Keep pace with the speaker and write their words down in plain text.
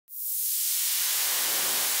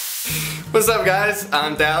What's up, guys?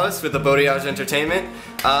 I'm Dallas with the Bodiage Entertainment.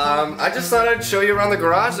 I just thought I'd show you around the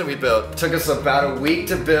garage that we built. It took us about a week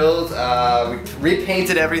to build. We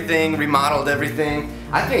repainted everything, remodeled everything.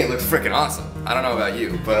 I think it looks freaking awesome. I don't know about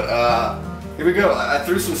you, but here we go. I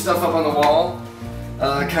threw some stuff up on the wall,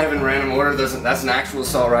 kind of in random order. That's an actual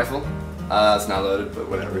assault rifle. It's not loaded, but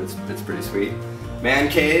whatever. It's pretty sweet. Man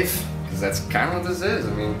cave, because that's kind of what this is.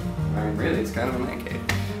 I mean, really, it's kind of a man cave.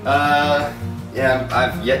 Yeah,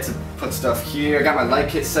 I've yet to put stuff here. I got my light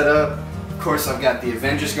kit set up. Of course, I've got the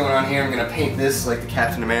Avengers going on here. I'm gonna paint this like the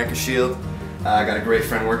Captain America shield. I got a great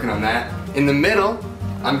friend working on that. In the middle,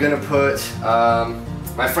 I'm gonna put,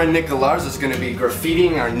 my friend Nick Galarza is gonna be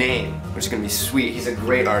graffitiing our name, which is gonna be sweet. He's a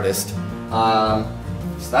great artist. So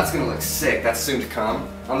that's gonna look sick. That's soon to come.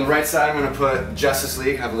 On the right side, I'm gonna put Justice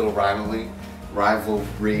League, have a little rivalry.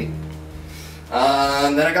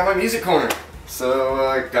 And then I got my music corner. So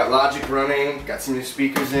I got Logic running, got some new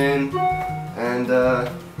speakers in, and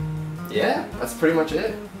yeah, that's pretty much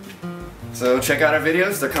it. So check out our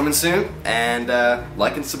videos, they're coming soon, and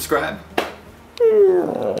like and subscribe.